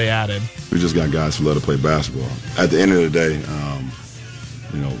players that they added. We just got guys who love to play basketball. At the end of the day,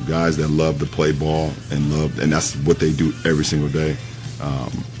 guys that love to play ball and that's what they do every single day.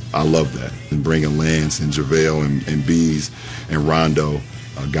 I love that. And bringing Lance and JaVale and Bees and Rondo,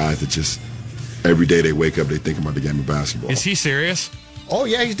 guys that just every day they wake up, they think about the game of basketball. Is he serious? Oh,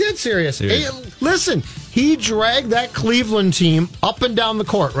 yeah, he's dead serious. Hey, listen, he dragged that Cleveland team up and down the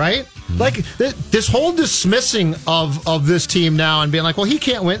court, right? Mm-hmm. Like, this whole dismissing of this team now and being like, well, he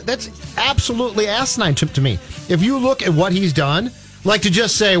can't win, that's absolutely asinine to me. If you look at what he's done, like to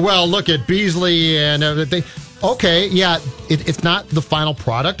just say, well, look at Beasley and everything. Okay, yeah, it's not the final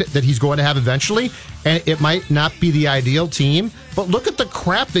product that he's going to have eventually, and it might not be the ideal team, but look at the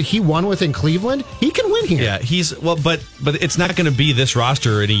crap that he won with in Cleveland. He can win here. Yeah, but it's not going to be this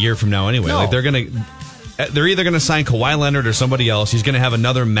roster in a year from now anyway. No. Like they're either going to sign Kawhi Leonard or somebody else. He's going to have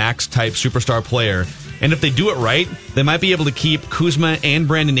another max-type superstar player, and if they do it right, they might be able to keep Kuzma and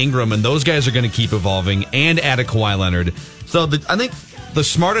Brandon Ingram, and those guys are going to keep evolving and add a Kawhi Leonard. So I think the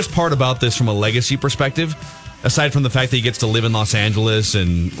smartest part about this from a legacy perspective, aside from the fact that he gets to live in Los Angeles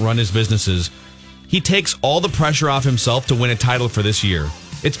and run his businesses, he takes all the pressure off himself to win a title for this year.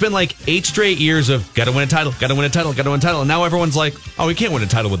 It's been like 8 straight years of got to win a title, and now everyone's like, oh, we can't win a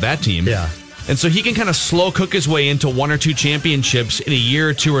title with that team. Yeah. And so he can kind of slow cook his way into 1 or 2 championships in a year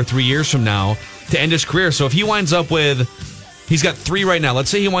or 2 or 3 years from now to end his career. So if he winds up with, he's got 3 right now.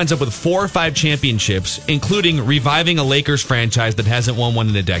 Let's say he winds up with 4 or 5 championships, including reviving a Lakers franchise that hasn't won one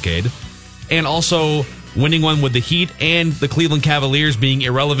in a decade, and also winning one with the Heat and the Cleveland Cavaliers being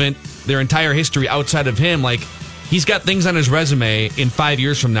irrelevant their entire history outside of him. Like, he's got things on his resume in 5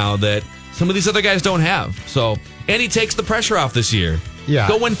 years from now that some of these other guys don't have. So, and he takes the pressure off this year. Yeah.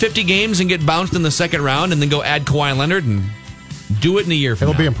 Go win 50 games and get bounced in the second round, and then go add Kawhi Leonard and do it in a year from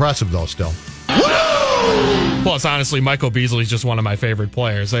now. It'll be impressive, though, still. Plus, honestly, Michael Beasley's just one of my favorite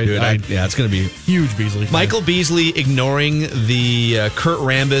players. It's going to be huge Beasley fan. Michael Beasley ignoring the Kurt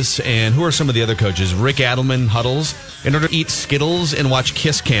Rambis and who are some of the other coaches? Rick Adelman huddles in order to eat Skittles and watch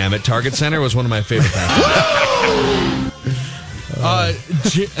Kiss Cam at Target Center was one of my favorite times.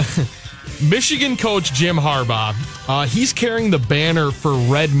 Michigan coach Jim Harbaugh, he's carrying the banner for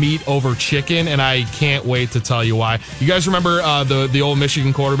red meat over chicken, and I can't wait to tell you why. You guys remember the old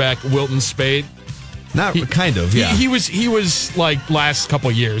Michigan quarterback Wilton Speight? Yeah. He was like last couple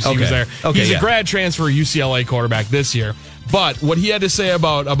years. Okay. He was there. Okay, He's a grad transfer UCLA quarterback this year. But what he had to say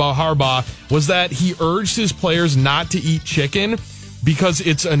about Harbaugh was that he urged his players not to eat chicken because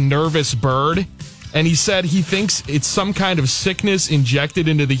it's a nervous bird. And he said he thinks it's some kind of sickness injected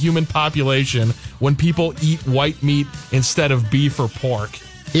into the human population when people eat white meat instead of beef or pork.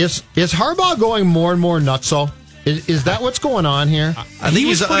 Is Harbaugh going more and more nutso? Is that what's going on here? I think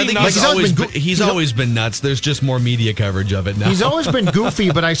he's always been nuts. There's just more media coverage of it now. He's always been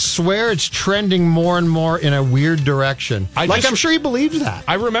goofy, but I swear it's trending more and more in a weird direction. I'm sure he believes that.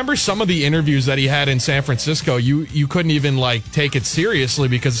 I remember some of the interviews that he had in San Francisco. You couldn't even take it seriously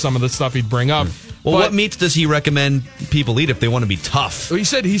because of some of the stuff he'd bring up. Well, what meats does he recommend people eat if they want to be tough? He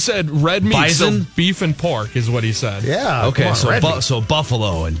said red meat, bison, so beef and pork is what he said. Yeah. Okay. So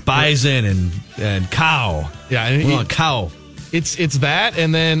buffalo and bison and cow. Yeah, and cow. It's that,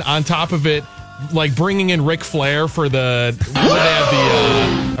 and then on top of it, bringing in Ric Flair for the. They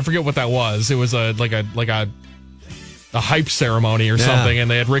have I forget what that was. It was a hype ceremony or something, and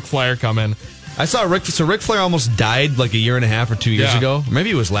they had Ric Flair come in. I saw Ric Flair almost died a year and a half or 2 years ago.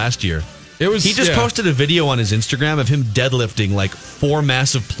 Maybe it was last year. He just posted a video on his Instagram of him deadlifting 4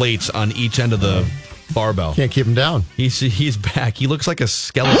 massive plates on each end of the barbell. Can't keep him down. He's back. He looks like a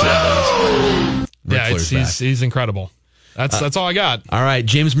skeleton. He's incredible. That's all I got. All right,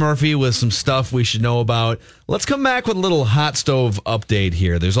 James Murphy with some stuff we should know about. Let's come back with a little hot stove update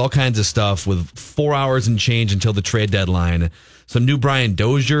here. There's all kinds of stuff with 4 hours and change until the trade deadline. Some new Brian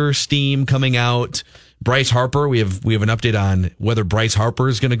Dozier steam coming out. Bryce Harper, we have an update on whether Bryce Harper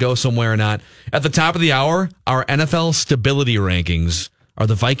is going to go somewhere or not. At the top of the hour, our NFL stability rankings are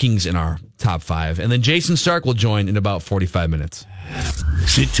the Vikings in our top 5. And then Jason Stark will join in about 45 minutes.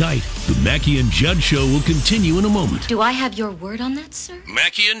 Sit tight. The Mackey and Judd Show will continue in a moment. Do I have your word on that, sir?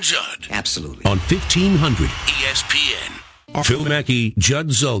 Mackey and Judd. Absolutely. On 1500 ESPN. Phil Mackey, Judd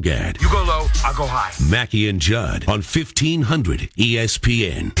Zulgad. You go low, I'll go high. Mackey and Judd on 1500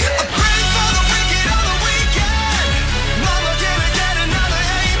 ESPN.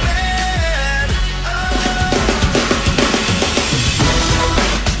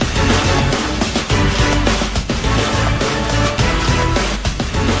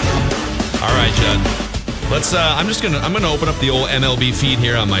 All right, Judd. Let's. I'm gonna open up the old MLB feed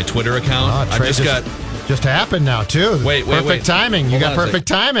here on my Twitter account. Just happened now too. Wait. Perfect timing. You got perfect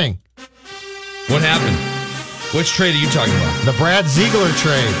timing. What happened? Which trade are you talking about? The Brad Ziegler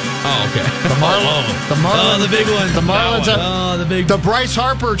trade. Oh, okay. The Marlins. The big one. The Marlins. The Bryce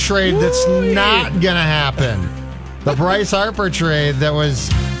Harper trade. That's not gonna happen. The Bryce Harper trade that was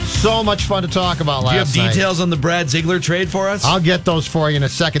so much fun to talk about last night. Do you have details on the Brad Ziegler trade for us? I'll get those for you in a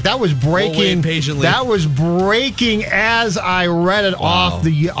second. That was breaking. We'll wait patiently. That was breaking as I read it off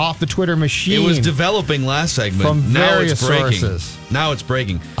the Twitter machine. It was developing last segment. From various sources. Now it's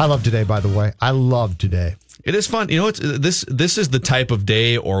breaking. I love today, by the way. I love today. It is fun. You know, this is the type of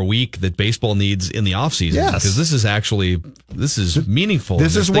day or week that baseball needs in the offseason. Yes. Because this is meaningful.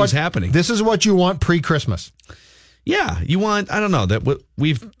 This is what's happening. This is what you want pre-Christmas. Yeah, you want, I don't know, that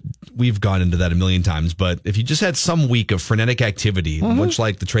we've gone into that a million times, but if you just had some week of frenetic activity, much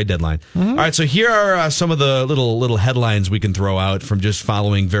like the trade deadline. All right, so here are some of the little headlines we can throw out from just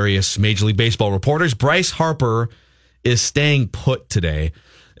following various Major League Baseball reporters. Bryce Harper is staying put today.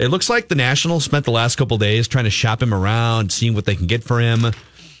 It looks like the Nationals spent the last couple of days trying to shop him around, seeing what they can get for him.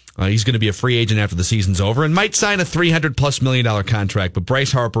 He's going to be a free agent after the season's over and might sign a $300+ million contract, but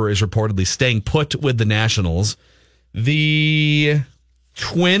Bryce Harper is reportedly staying put with the Nationals. The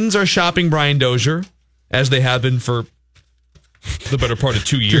Twins are shopping Brian Dozier, as they have been for the better part of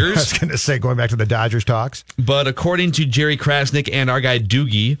 2 years. I was going to say, going back to the Dodgers talks. But according to Jerry Krasnick and our guy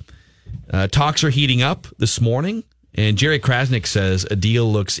Doogie, talks are heating up this morning. And Jerry Krasnick says a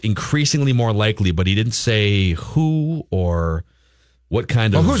deal looks increasingly more likely, but he didn't say who or what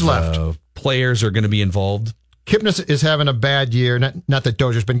kind of who's left? Players are going to be involved. Kipnis is having a bad year. Not that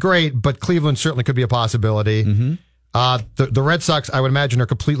Dozier's been great, but Cleveland certainly could be a possibility. Mm-hmm. The Red Sox, I would imagine, are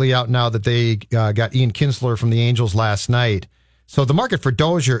completely out now that they got Ian Kinsler from the Angels last night. So the market for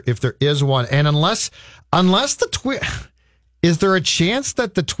Dozier, if there is one, and unless the Twins, is there a chance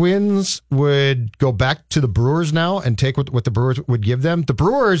that the Twins would go back to the Brewers now and take what the Brewers would give them? The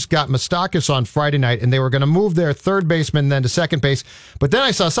Brewers got Moustakas on Friday night, and they were going to move their third baseman then to second base. But then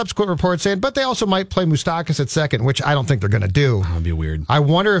I saw subsequent reports saying, but they also might play Moustakas at second, which I don't think they're going to do. That would be weird. I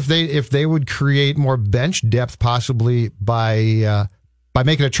wonder if they would create more bench depth possibly by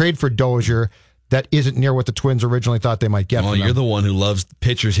making a trade for Dozier that isn't near what the Twins originally thought they might get. Well, you're the one who loves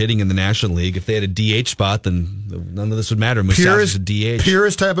pitchers hitting in the National League. If they had a DH spot, then none of this would matter. Moustakas is a DH.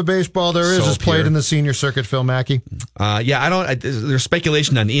 Purest type of baseball there is played in the senior circuit, Phil Mackey. There's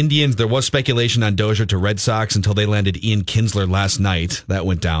speculation on Indians. There was speculation on Dozier to Red Sox until they landed Ian Kinsler last night. That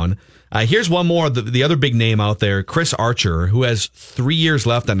went down. Here's one more. The other big name out there, Chris Archer, who has 3 years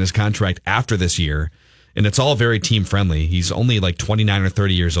left on his contract after this year. And it's all very team friendly. He's only like 29 or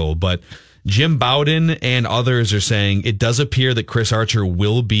 30 years old, but Jim Bowden and others are saying it does appear that Chris Archer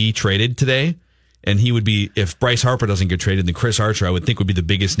will be traded today. And he would be, if Bryce Harper doesn't get traded, then Chris Archer, I would think, would be the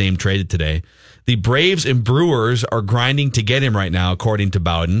biggest name traded today. The Braves and Brewers are grinding to get him right now, according to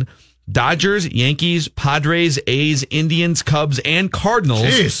Bowden. Dodgers, Yankees, Padres, A's, Indians, Cubs, and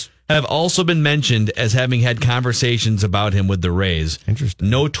Cardinals have also been mentioned as having had conversations about him with the Rays. Interesting.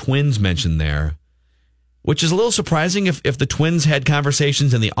 No Twins mentioned there, which is a little surprising if the Twins had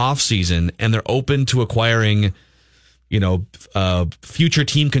conversations in the offseason and they're open to acquiring, future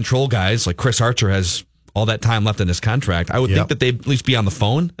team control guys like Chris Archer has all that time left in his contract. I would think that they'd at least be on the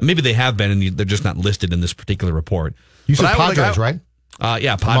phone. Maybe they have been, and they're just not listed in this particular report. You said Padres, right?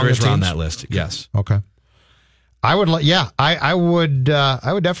 Yeah, Padres are on that list. Yes. Okay. I would.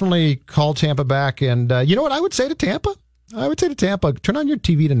 I would definitely call Tampa back, and you know what I would say to Tampa? I would say to Tampa, turn on your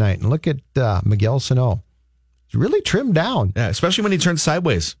TV tonight and look at Miguel Sano. He's really trimmed down. Yeah, especially when he turns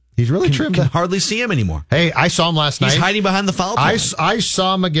sideways. He's really trimmed down. Hardly see him anymore. Hey, I saw him last night. He's hiding behind the foul pole. I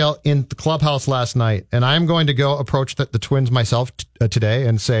saw Miguel in the clubhouse last night, and I'm going to go approach the Twins myself today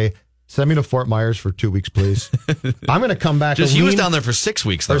and say, send me to Fort Myers for 2 weeks, please. I'm going to come back. He was down there for 6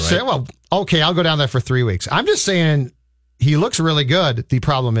 weeks, though, right? Okay, I'll go down there for 3 weeks. I'm just saying he looks really good. The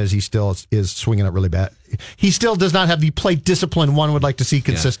problem is he still is swinging it really bad. He still does not have the plate discipline one would like to see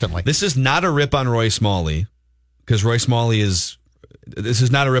consistently. Yeah. This is not a rip on Roy Smalley, because Roy Smalley is... This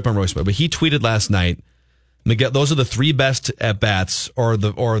is not a rip on Roy Smalley, but he tweeted last night, Miguel, those are the three best at-bats or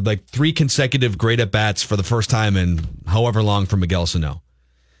like three consecutive great at-bats for the first time in however long for Miguel Sano.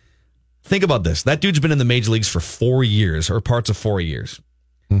 Think about this. That dude's been in the major leagues for 4 years or parts of 4 years.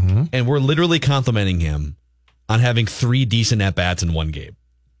 Mm-hmm. And we're literally complimenting him on having three decent at-bats in one game.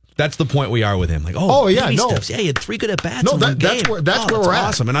 That's the point we are with him. Like, he had three good at-bats in one game. That's where we're at.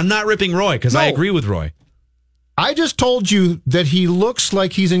 Awesome. And I'm not ripping Roy because I agree with Roy. I just told you that he looks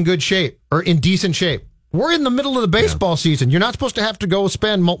like he's in good shape or in decent shape. We're in the middle of the baseball season. You're not supposed to have to go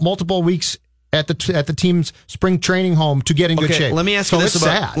spend multiple weeks at the team's spring training home to get in good shape. Let me ask you this.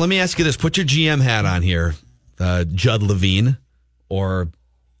 Let me ask you this. Put your GM hat on here, Judd Levine or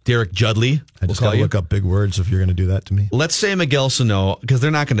Derek Judley. I just got to look up big words if you're going to do that to me. Let's say Miguel Sano, because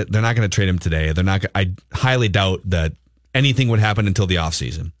they're not going to trade him today. I highly doubt that anything would happen until the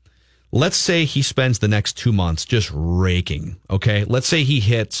offseason. Let's say he spends the next 2 months just raking, okay? Let's say he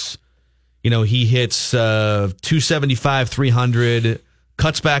hits 275, 300,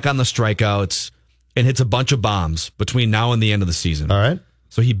 cuts back on the strikeouts, and hits a bunch of bombs between now and the end of the season. All right.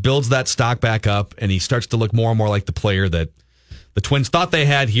 So he builds that stock back up, and he starts to look more and more like the player that the Twins thought they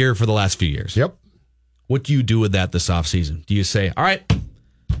had here for the last few years. Yep. What do you do with that this offseason? Do you say, all right,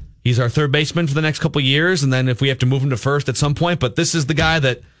 he's our third baseman for the next couple of years, and then if we have to move him to first at some point, but this is the guy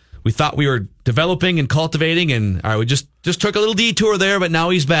that we thought we were developing and cultivating, and all right, we just took a little detour there, but now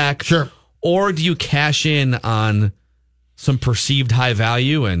he's back. Sure. Or do you cash in on some perceived high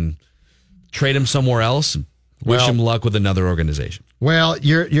value and trade him somewhere else? Wish him luck with another organization. Well,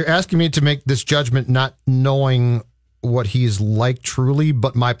 you're asking me to make this judgment not knowing what he's like truly,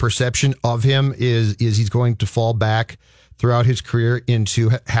 but my perception of him is he's going to fall back throughout his career into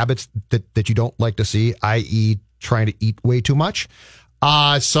habits that you don't like to see, i.e. trying to eat way too much.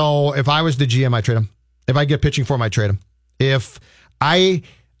 So if I was the GM, I'd trade him. If I get pitching for him, I'd trade him. If I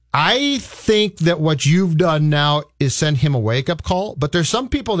think that what you've done now is send him a wake-up call, but there's some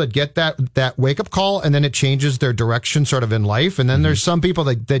people that get that wake-up call and then it changes their direction sort of in life. And then there's some people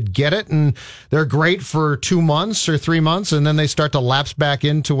that get it and they're great for 2 months or 3 months and then they start to lapse back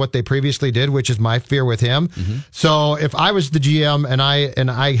into what they previously did, which is my fear with him. Mm-hmm. So if I was the GM and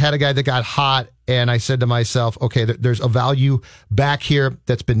I had a guy that got hot and I said to myself, okay, there's a value back here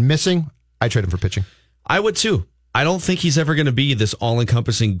that's been missing, I'd trade him for pitching. I would too. I don't think he's ever going to be this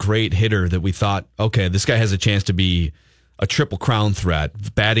all-encompassing great hitter that we thought, okay, this guy has a chance to be a triple crown threat.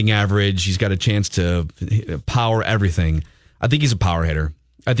 Batting average, he's got a chance to power everything. I think he's a power hitter.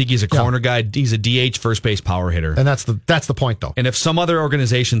 I think he's a corner guy. He's a DH first base power hitter. And that's the point, though. And if some other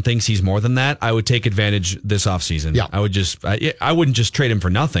organization thinks he's more than that, I would take advantage this offseason. Yeah. I wouldn't just trade him for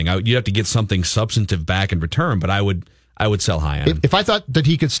nothing. You'd have to get something substantive back in return, but I would sell high on him. If I thought that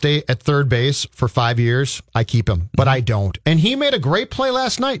he could stay at third base for 5 years, I keep him, but I don't. And he made a great play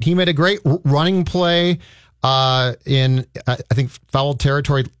last night. He made a great running play in, I think, foul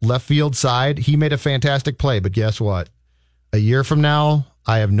territory left field side. He made a fantastic play, but guess what? A year from now,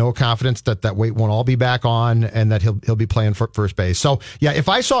 I have no confidence that weight won't all be back on and that he'll be playing for first base. So, yeah, if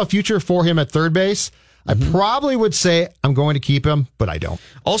I saw a future for him at third base, I probably would say I'm going to keep him, but I don't.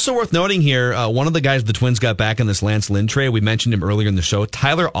 Also worth noting here, one of the guys the Twins got back in this Lance Lynn trade, we mentioned him earlier in the show,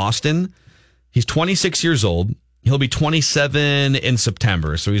 Tyler Austin. He's 26 years old. He'll be 27 in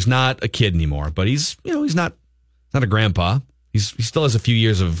September, so he's not a kid anymore, but he's not a grandpa. He still has a few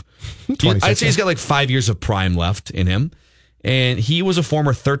years of... I'd say he's got like 5 years of prime left in him. And he was a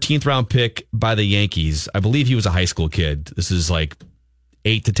former 13th round pick by the Yankees. I believe he was a high school kid. This is like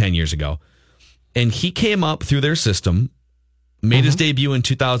 8 to 10 years ago. And he came up through their system, made his debut in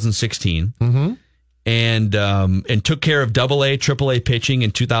 2016, and took care of AA, AAA pitching in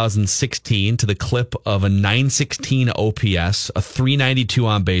 2016 to the clip of a 916 OPS, a 392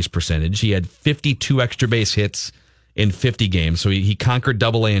 on base percentage. He had 52 extra base hits in 50 games. So he conquered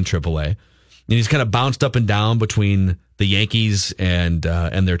AA and AAA. And he's kind of bounced up and down between the Yankees and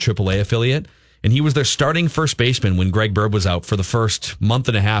their AAA affiliate. And he was their starting first baseman when Greg Bird was out for the first month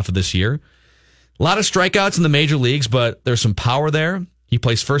and a half of this year. A lot of strikeouts in the major leagues, but there's some power there. He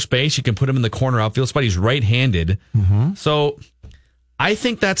plays first base. You can put him in the corner outfield spot. He's right-handed. So I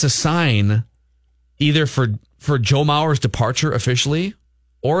think that's a sign either for Joe Mauer's departure officially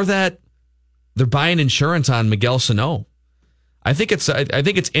or that they're buying insurance on Miguel Sano. I think it's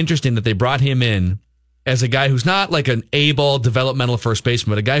interesting that they brought him in as a guy who's not like an A-ball developmental first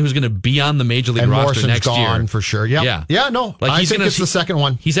baseman, but a guy who's going to be on the major league roster Morrison's next gone year. For sure. Yep. Yeah. No, like I think it's the second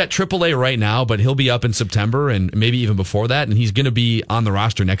one. He's at AAA right now, but he'll be up in September and maybe even before that, and he's going to be on the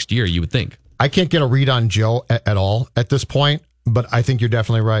roster next year, you would think. I can't get a read on Joe at all at this point, but I think you're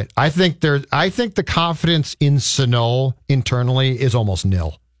definitely right. I think the confidence in Sano internally is almost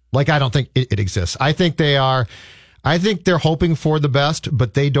nil. Like, I don't think it exists. I think they're hoping for the best,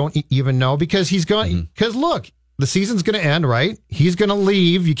 but they don't even know because he's going. Because look, the season's going to end, right? He's going to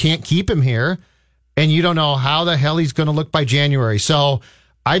leave. You can't keep him here, and you don't know how the hell he's going to look by January. So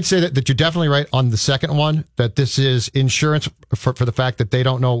I'd say that you're definitely right on the second one. That this is insurance for the fact that they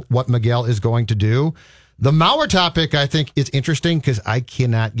don't know what Miguel is going to do. The Mauer topic, I think, is interesting because I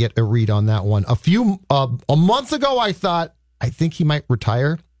cannot get a read on that one. A month ago, I think he might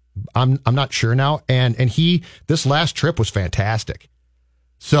retire. I'm not sure now. And this last trip was fantastic.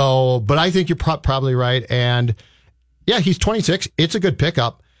 So, but I think you're probably right. And yeah, he's 26. It's a good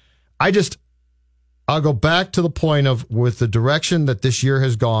pickup. I'll go back to the point of with the direction that this year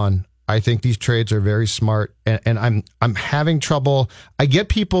has gone. I think these trades are very smart and I'm having trouble. I get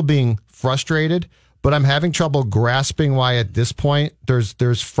people being frustrated, but I'm having trouble grasping why at this point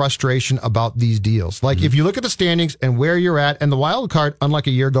there's frustration about these deals. Like if you look at the standings and where you're at, and the wild card, unlike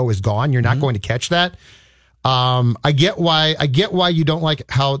a year ago, is gone. You're not going to catch that. I get why you don't like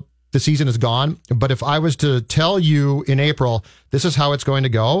how the season is gone. But if I was to tell you in April, this is how it's going to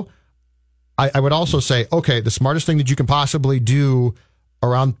go, I would also say, okay, the smartest thing that you can possibly do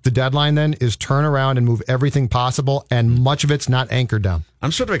around the deadline then is turn around and move everything possible, and much of it's not anchored down.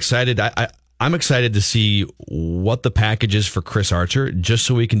 I'm sort of excited. I'm excited to see what the package is for Chris Archer, just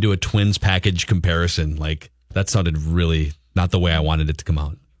so we can do a Twins package comparison. Like, that sounded really not the way I wanted it to come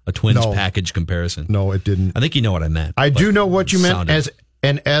out. A Twins package comparison. No, it didn't. I think you know what I meant. I do know what you meant. As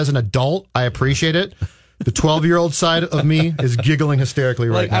an adult, I appreciate it. The 12-year-old side of me is giggling hysterically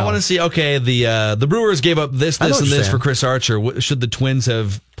right now. I want to see, okay, the Brewers gave up this, and this for Chris Archer. Should the Twins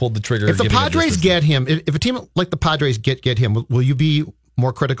have pulled the trigger? If the Padres get him, if a team like the Padres get him, will you be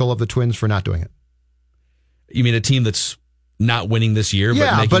more critical of the Twins for not doing it? You mean a team that's not winning this year,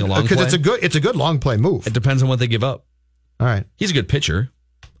 but making a long play? Because it's a good long play move. It depends on what they give up. All right. He's a good pitcher.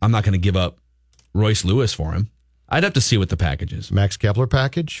 I'm not going to give up Royce Lewis for him. I'd have to see what the package is. Max Kepler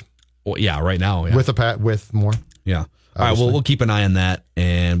package? Well, yeah, right now. Yeah. With more? Yeah. All right, well, we'll keep an eye on that,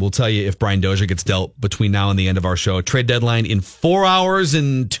 and we'll tell you if Brian Dozier gets dealt between now and the end of our show. Trade deadline in 4 hours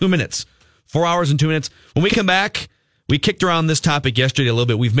and 2 minutes. 4 hours and 2 minutes. When we come back, we kicked around this topic yesterday a little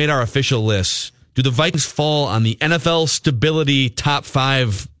bit. We've made our official list. Do the Vikings fall on the NFL stability top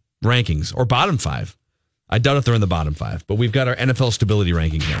 5 rankings or bottom 5? I doubt if they're in the bottom 5, but we've got our NFL stability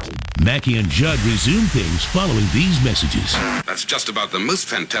rankings now. Mackey and Judd resume things following these messages. That's just about the most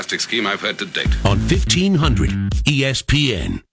fantastic scheme I've heard to date. On 1500 ESPN.